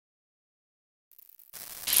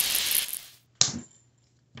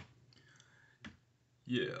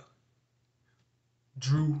Yeah,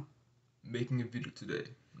 Drew making a video today.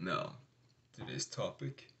 Now, today's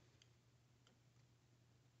topic,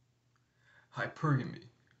 hypergamy.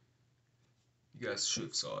 You guys should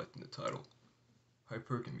have saw it in the title.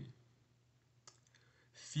 Hypergamy.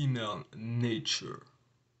 Female nature.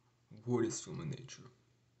 What is female nature?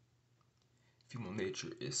 Female nature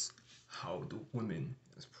is how the woman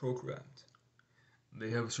is programmed. They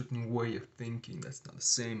have a certain way of thinking that's not the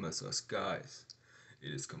same as us guys.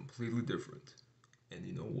 It is completely different. And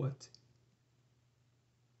you know what?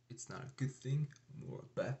 It's not a good thing nor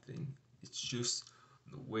a bad thing. It's just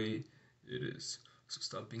the way it is. So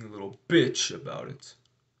stop being a little bitch about it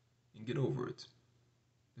and get over it.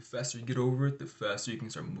 The faster you get over it, the faster you can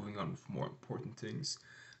start moving on with more important things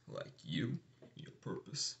like you, your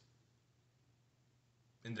purpose.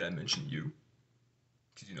 And did I mention you?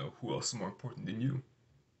 Because you know who else is more important than you?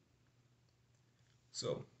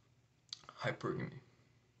 So, hypergamy,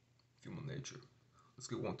 human nature. Let's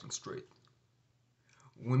get one thing straight.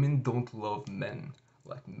 Women don't love men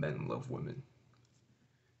like men love women.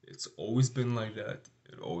 It's always been like that.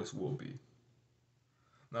 It always will be.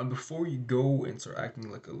 Now, before you go and start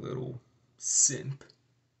acting like a little simp,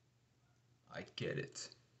 I get it.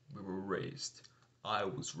 We were raised. I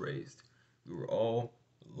was raised. We were all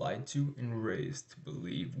lied to and raised to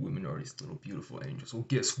believe women are these little beautiful angels. Well,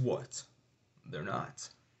 guess what? They're not.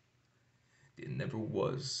 They never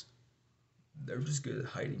was. They're just good at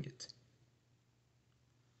hiding it.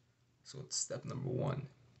 So it's step number one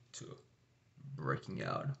to breaking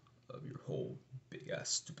out of your whole big ass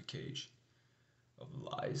stupid cage of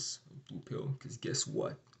lies of blue pill. Because guess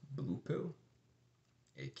what? Blue pill,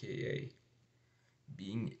 aka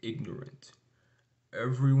being ignorant.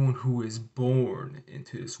 Everyone who is born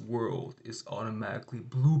into this world is automatically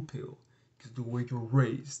blue pill. Because the way you're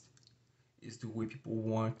raised is the way people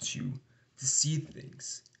want you to see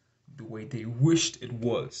things, the way they wished it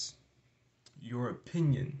was. Your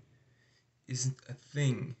opinion isn't a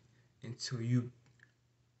thing until you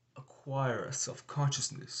acquire a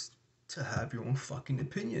self-consciousness to have your own fucking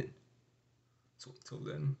opinion. So until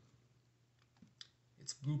then,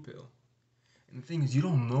 it's blue pill. And the thing is, you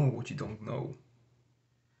don't know what you don't know.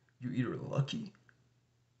 You're either lucky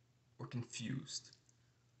or confused.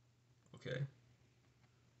 Okay?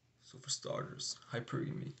 So for starters,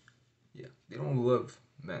 hypergamy. Yeah, they don't love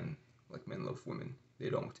men like men love women.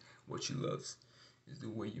 They don't. What she loves is the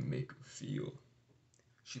way you make her feel.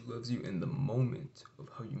 She loves you in the moment of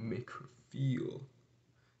how you make her feel.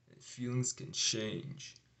 And feelings can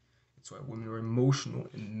change. That's why women are emotional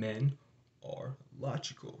and men are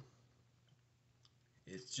logical.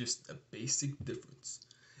 It's just a basic difference.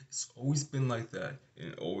 It's always been like that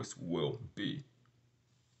and it always will be.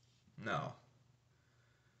 Now,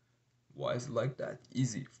 why is it like that?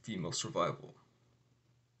 Easy, female survival.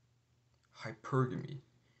 Hypergamy.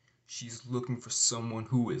 She's looking for someone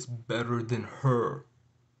who is better than her.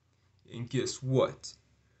 And guess what?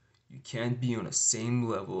 You can't be on the same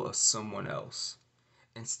level as someone else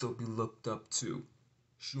and still be looked up to.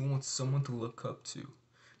 She wants someone to look up to.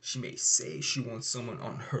 She may say she wants someone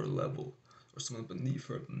on her level or someone beneath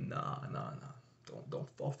her. Nah. Don't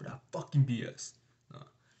fall for that fucking BS. Nah.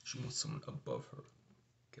 She wants someone above her.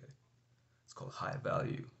 Okay? It's called high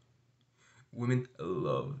value. Women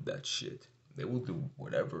love that shit. They will do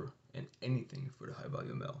whatever and anything for the high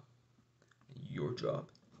value male. And your job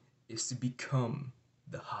is to become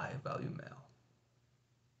the high value male.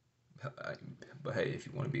 But hey, if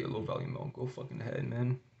you want to be a low value male, go fucking ahead,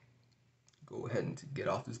 man. Go ahead and get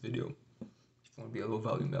off this video. If you want to be a low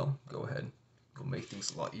value male, go ahead. Go make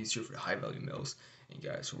things a lot easier for the high value males and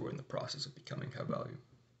guys who are in the process of becoming high value.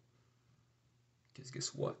 Because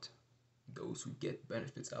guess what? Those who get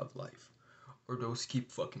benefits out of life are those who keep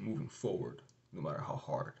fucking moving forward no matter how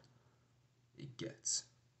hard it gets.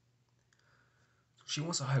 She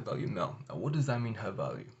wants a high value male. Now what does that mean, high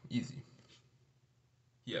value? Easy.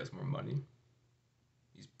 He has more money.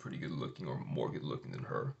 He's pretty good looking or more good looking than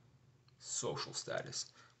her. Social status.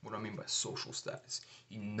 What do I mean by social status?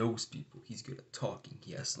 He knows people. He's good at talking.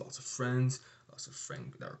 He has lots of friends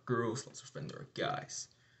that are girls, lots of friends that are guys.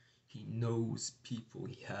 He knows people.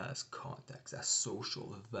 He has contacts. That's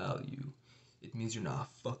social value. It means you're not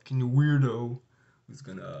a fucking weirdo who's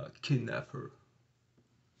gonna kidnap her.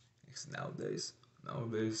 Because nowadays,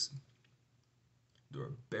 there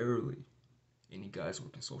are barely any guys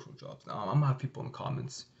working social jobs. Now, I'm gonna have people in the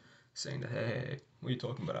comments saying that, hey, what are you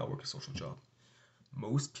talking about? I work a social job.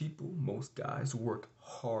 Most people, most guys work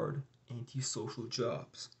hard antisocial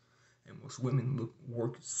jobs. And most women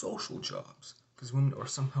work social jobs. Because women are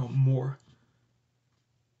somehow more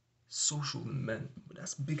social than men. But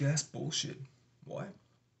that's big ass bullshit. Why?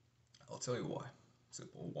 I'll tell you why.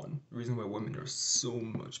 Simple one. The reason why women are so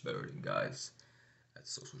much better than guys at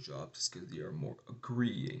social jobs is because they are more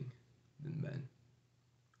agreeing than men.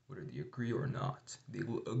 Whether they agree or not, they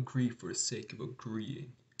will agree for the sake of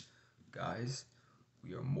agreeing. Guys,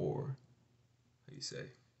 we are more, how do you say,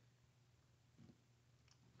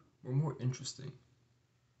 we're more interesting.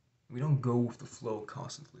 We don't go with the flow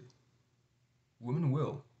constantly. Women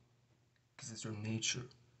will, because it's their nature.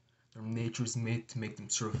 Their nature is made to make them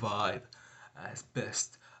survive as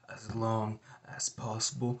best, as long as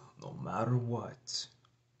possible, no matter what.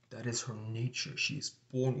 That is her nature. She is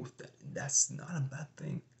born with that. And that's not a bad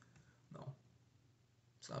thing. No,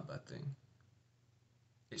 it's not a bad thing.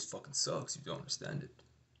 It just fucking sucks if you don't understand it.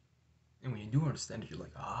 And when you do understand it, you're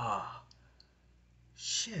like, ah,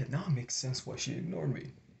 shit, now it makes sense why she ignored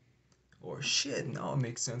me. Or shit, now it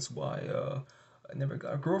makes sense why I never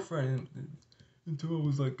got a girlfriend until I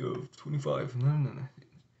was like 25. No.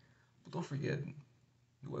 But don't forget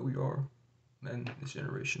the way we are, men, this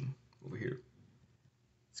generation over here.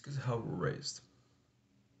 It's because of how we're raised.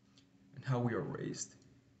 And how we are raised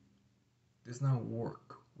does not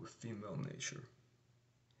work with female nature.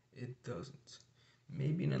 It doesn't.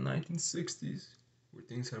 Maybe in the 1960s, where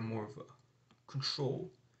things had more of a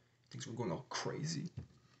control, things were going all crazy.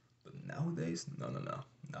 But nowadays, no.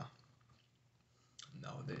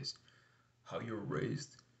 Nowadays, how you're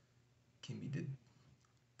raised can be the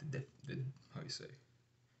how you say,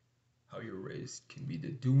 how you're raised can be the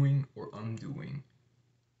doing or undoing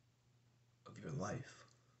of your life.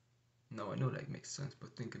 Now I know that makes sense,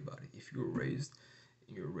 but think about it. If you're raised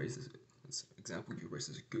as an example, you're raised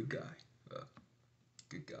as a good guy, but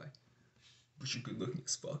you're good looking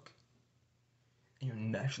as fuck, and you're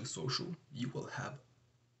naturally social, you will have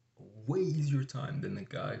a way easier time than the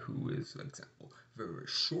guy who is, for example, very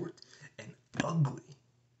short and ugly.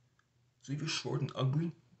 So if you're short and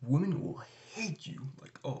ugly, women will hate you.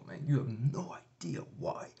 Like, oh man, you have no idea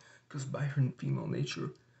why. Because by her female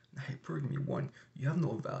nature, hypergamy, one, you have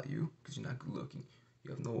no value because you're not good looking.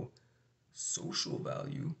 You have no social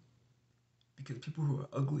value because people who are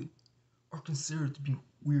ugly are considered to be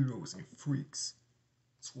weirdos and freaks.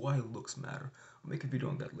 That's why looks matter. I'll make a video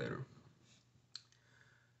on that later.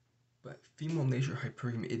 But female nature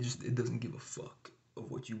hypergamy, it doesn't give a fuck of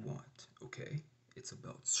what you want, okay? It's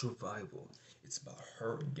about survival. It's about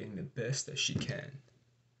her getting the best that she can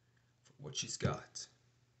for what she's got.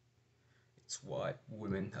 It's why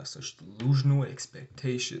women have such delusional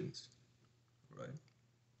expectations, right?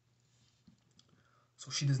 So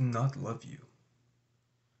she does not love you.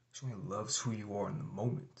 She only loves who you are in the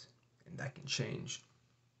moment, and that can change.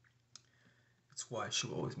 That's why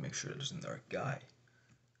she'll always make sure there's another guy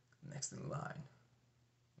next in line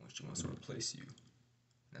when she wants to replace you.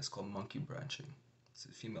 And that's called monkey branching. It's a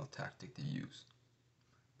female tactic to use.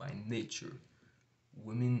 By nature,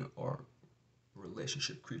 women are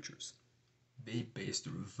relationship creatures. They base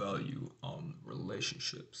their value on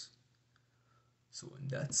relationships. So in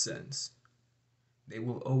that sense, they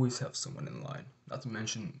will always have someone in line. Not to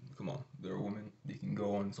mention, come on, they're a woman. They can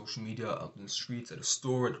go on social media, out in the streets, at a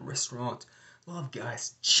store, at a restaurant. A lot of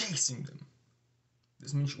guys chasing them.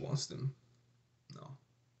 Doesn't mean she wants them. No.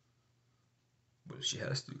 But if she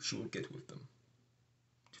has to, she will get with them.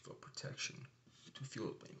 To feel protection. To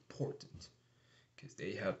feel important. Because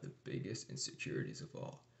they have the biggest insecurities of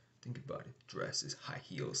all. Think about it. Dresses, high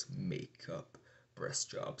heels, makeup, breast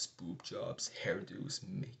jobs, boob jobs, hairdos,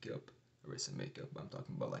 makeup. Or is it makeup? I'm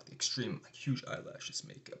talking about like the extreme, like huge eyelashes,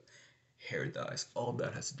 makeup, hair dyes. All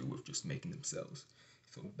that has to do with just making themselves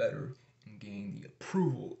feel better and gaining the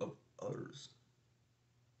approval of others.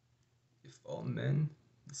 If all men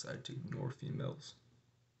decided to ignore females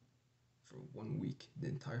for 1 week, the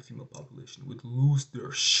entire female population would lose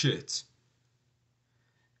their shit.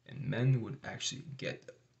 And men would actually get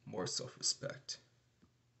more self-respect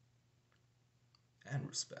and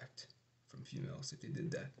respect from females if they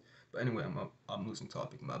did that. But anyway, I'm losing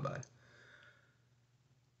topic, my bad.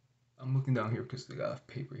 I'm looking down here because they got a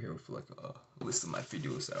paper here for like a list of my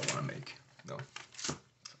videos that I want to make. No, trying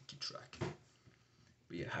to keep track.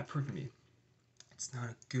 But yeah, hypergamy, it's not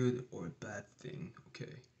a good or a bad thing,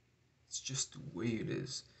 okay? It's just the way it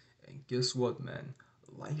is. And guess what, man?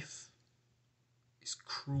 Life is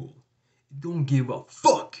cruel. It don't give a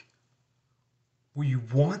fuck what you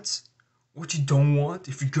want, what you don't want,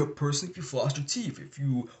 if you're a good person, if you floss your teeth, if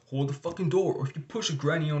you hold the fucking door, or if you push a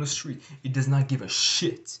granny on the street. It does not give a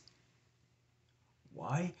shit.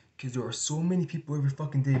 Why? Because there are so many people every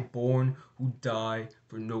fucking day born who die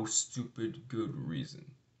for no stupid good reason.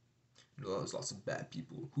 There's lots of bad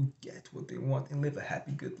people who get what they want and live a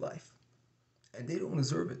happy, good life. And they don't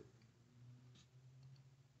deserve it.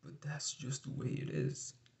 But that's just the way it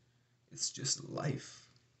is. It's just life.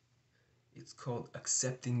 It's called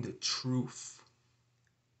accepting the truth.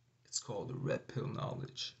 It's called the red pill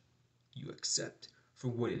knowledge. You accept for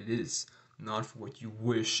what it is, not for what you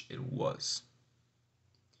wish it was.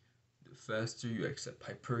 The faster you accept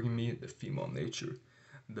hypergamy, the female nature,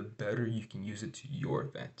 the better you can use it to your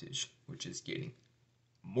advantage, which is getting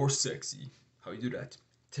more sexy. How you do that?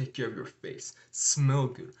 Take care of your face, smell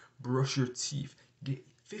good, brush your teeth,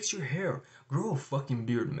 fix your hair, grow a fucking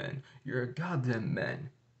beard, man. You're a goddamn man.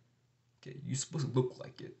 Okay, you're supposed to look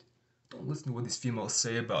like it. Don't listen to what these females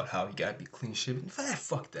say about how you gotta be clean shaven.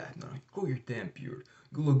 Fuck that. No, grow your damn beard.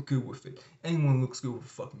 You look good with it. Anyone looks good with a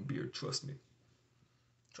fucking beard, trust me.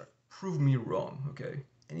 Try to prove me wrong, okay?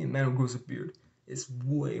 Any man who grows a beard is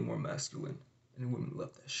way more masculine. And women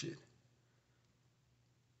love that shit.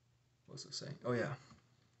 What was I saying? Oh yeah.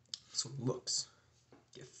 So looks.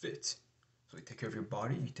 Get fit. So you take care of your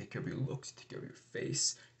body, you take care of your looks, you take care of your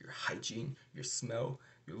face, your hygiene, your smell,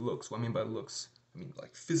 your looks. What I mean by looks? I mean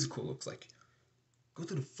like physical looks, like go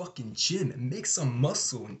to the fucking gym and make some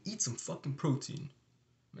muscle and eat some fucking protein.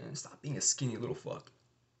 Man, stop being a skinny little fuck.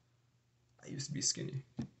 I used to be skinny.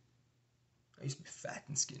 I used to be fat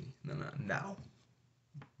and skinny. No, now?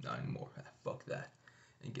 Not anymore. Fuck that.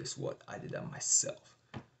 And guess what? I did that myself.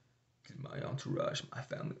 Because my entourage, my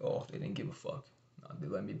family, oh, they didn't give a fuck. No, they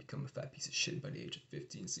let me become a fat piece of shit by the age of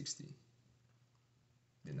 15, 16.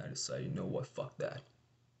 Then I decided, you know what? Fuck that.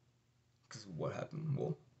 Because what happened?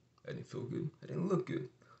 Well, I didn't feel good. I didn't look good.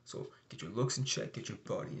 So get your looks in check, get your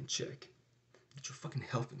body in check. Get your fucking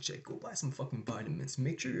health in check. Go buy some fucking vitamins.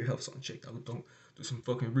 Make sure your health's on check. Don't do some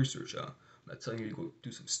fucking research, huh? I'm not telling you to go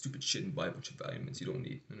do some stupid shit and buy a bunch of vitamins you don't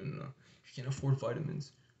need. No. If you can't afford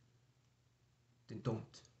vitamins, then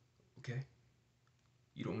don't. Okay?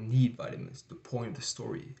 You don't need vitamins. The point of the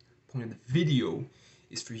story, the point of the video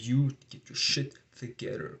is for you to get your shit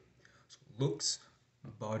together. So looks,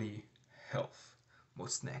 body, health.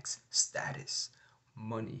 What's next? Status,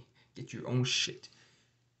 money. Get your own shit.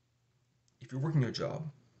 If you're working a job,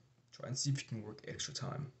 try and see if you can work extra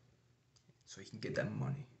time so you can get that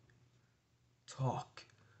money. Talk.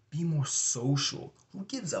 Be more social. Who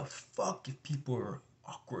gives a fuck if people are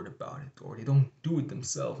awkward about it or they don't do it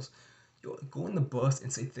themselves? Yo, go in the bus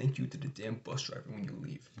and say thank you to the damn bus driver when you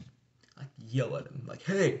leave. Like, yell at him. Like,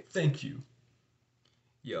 hey, thank you.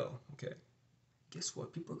 Yo, okay. Guess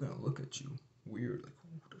what? People are gonna look at you weird. Like,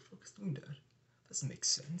 who the fuck is doing that? Doesn't make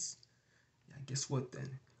sense. Yeah, guess what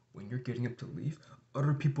then? When you're getting up to leave,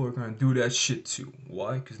 other people are gonna do that shit too.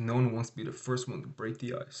 Why? Because no one wants to be the first one to break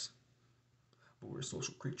the ice. But we're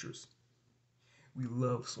social creatures. We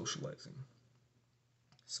love socializing.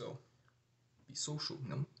 So, be social, you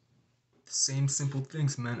know? The same simple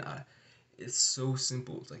things, man. It's so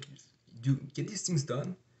simple. It's like, you get these things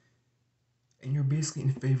done, and you're basically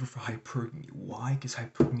in favor for hypergamy. Why? Because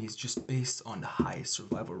hypergamy is just based on the highest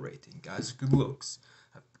survival rating. Guys with good looks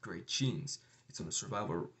have great genes. It's on the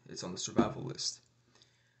survival list.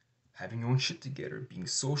 Having your own shit together, being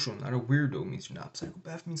social, not a weirdo, means you're not a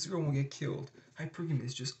psychopath, means the girl won't get killed. Hypergamy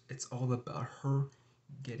is just, it's all about her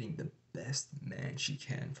getting the best man she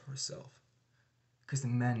can for herself. Because the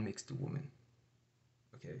man makes the woman.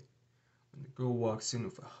 Okay? When the girl walks in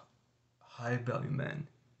with a high value man,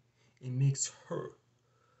 it makes her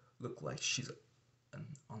look like she's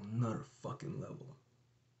on another fucking level.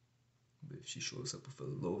 But if she shows up with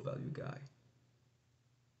a low value guy,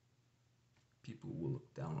 people will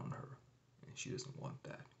look down on her, and she doesn't want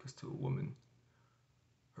that, because to a woman,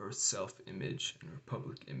 her self-image and her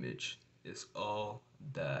public image is all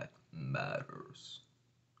that matters.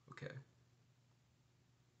 Okay?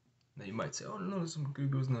 Now you might say, oh no, there's some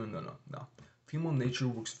good girls. No. Female nature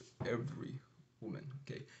works for every woman.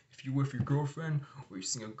 Okay? If you're with your girlfriend or you're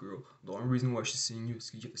seeing a girl, the only reason why she's seeing you is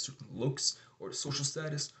because you have a certain looks or the social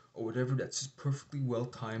status or whatever that's just perfectly well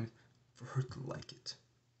timed for her to like it.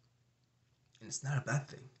 And it's not a bad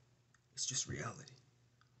thing. It's just reality.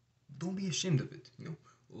 Don't be ashamed of it, you know?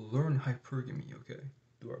 Learn hypergamy, okay?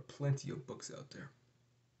 There are plenty of books out there.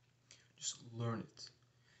 Just learn it.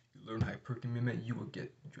 You learn hypergamy, man, you will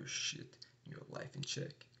get your shit, your life in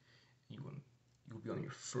check. You'll be on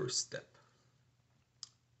your first step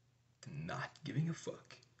to not giving a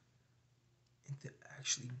fuck and to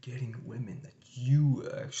actually getting women that you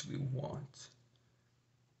actually want.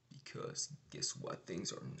 Because guess what?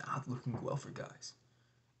 Things are not looking well for guys.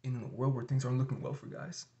 And in a world where things aren't looking well for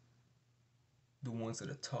guys, the ones at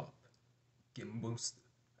the top get most,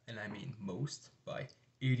 and I mean most, by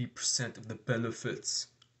 80% of the benefits.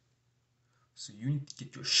 So you need to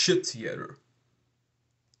get your shit together.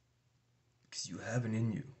 Because you have it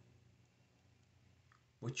in you.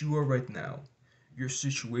 what you are right now, your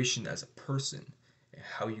situation as a person, and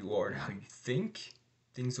how you are and how you think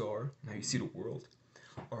things are, and how you see the world,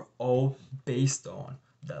 are all based on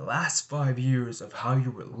the last 5 years of how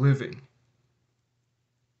you were living.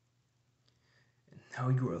 And how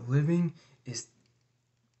you are living is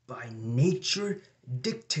by nature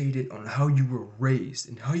dictated on how you were raised.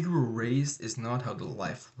 And how you were raised is not how the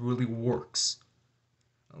life really works.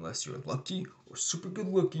 Unless you're lucky or super good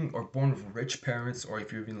looking or born with rich parents, or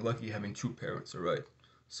if you're even lucky having two parents, alright?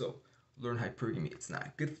 So, learn hypergamy. It's not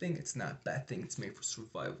a good thing, it's not a bad thing, it's made for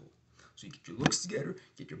survival. So you get your looks together,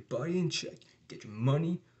 get your body in check, get your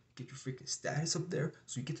money, get your freaking status up there,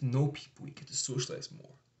 so you get to know people, you get to socialize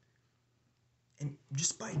more. And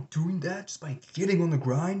just by doing that, just by getting on the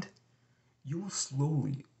grind, you will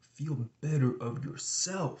slowly feel better of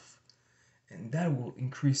yourself. And that will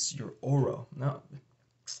increase your aura. Now,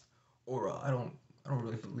 aura, I don't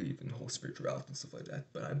really believe in the whole spirituality and stuff like that,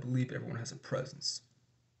 but I believe everyone has a presence.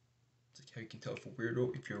 It's like how you can tell if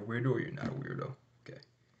you're a weirdo or you're not a weirdo. Okay.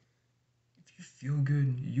 If you feel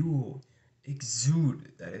good, you will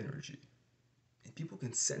exude that energy. And people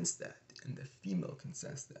can sense that, and the female can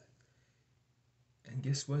sense that. And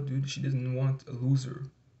guess what, dude? She doesn't want a loser.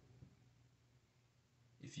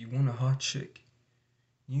 If you want a hot chick,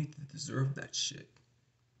 you need to deserve that shit.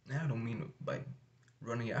 Now, I don't mean by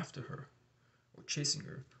running after her or chasing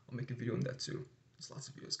her. I'll make a video on that too. There's lots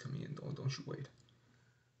of videos coming in, don't you wait.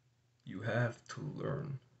 You have to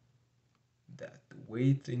learn that the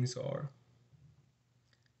way things are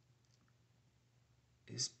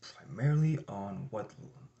is primarily on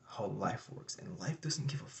how life works, and life doesn't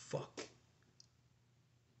give a fuck.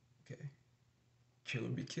 Okay? Kill or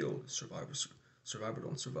be killed, survivor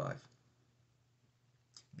don't survive.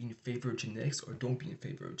 Be in favor of genetics or don't be in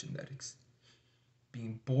favor of genetics.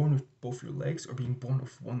 Being born with both your legs or being born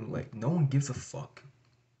with one leg. No one gives a fuck.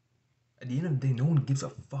 At the end of the day, no one gives a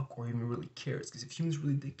fuck or even really cares. Because if humans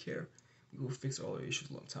really did care, we would fix all our issues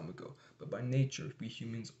a long time ago. But by nature, we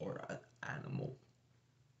humans are an animal.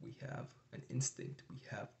 We have an instinct. We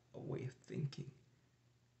have a way of thinking.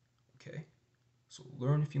 Okay? So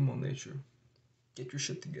learn female nature. Get your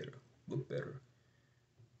shit together. Look better.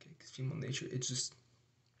 Okay? Because female nature,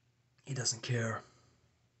 it doesn't care.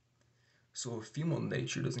 So if female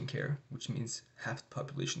nature doesn't care, which means half the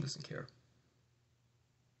population doesn't care.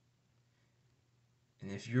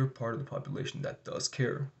 And if you're part of the population that does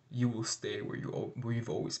care, you will stay where you've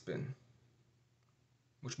always been.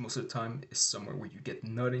 Which most of the time is somewhere where you get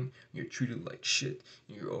nothing, you're treated like shit,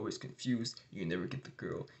 and you're always confused, you never get the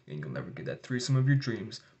girl, and you'll never get that threesome of your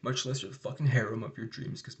dreams, much less your fucking harem of your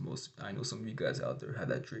dreams, because I know some of you guys out there had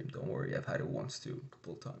that dream. Don't worry, I've had it once too, a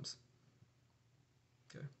couple of times.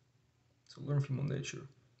 Okay? So learn female nature.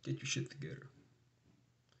 Get your shit together.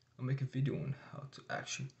 I'll make a video on how to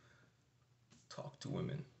actually talk to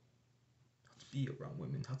women, how to be around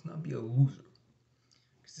women, how to not be a loser.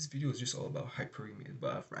 Because this video is just all about hypergamy,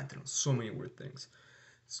 but I've ranted on so many weird things.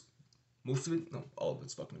 Most of it, no, all of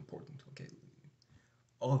it's fucking important, okay?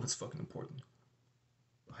 All of it's fucking important.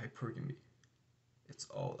 Hypergamy, it's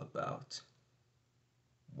all about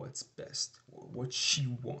what's best, or what she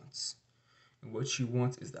wants. And what she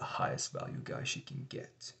wants is the highest value guy she can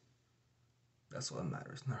get. That's what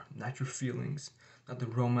matters. Not your feelings, not the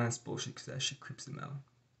romance bullshit, because that shit creeps them out.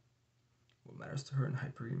 What matters to her in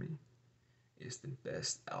hypergamy is the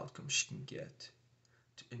best outcome she can get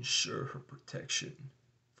to ensure her protection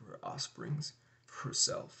for her offsprings, for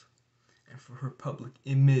herself, and for her public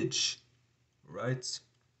image. Right?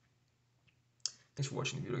 Thanks for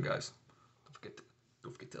watching the video, guys.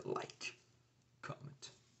 Don't forget to like,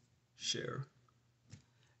 comment, share,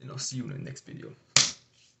 and I'll see you in the next video.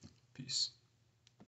 Peace.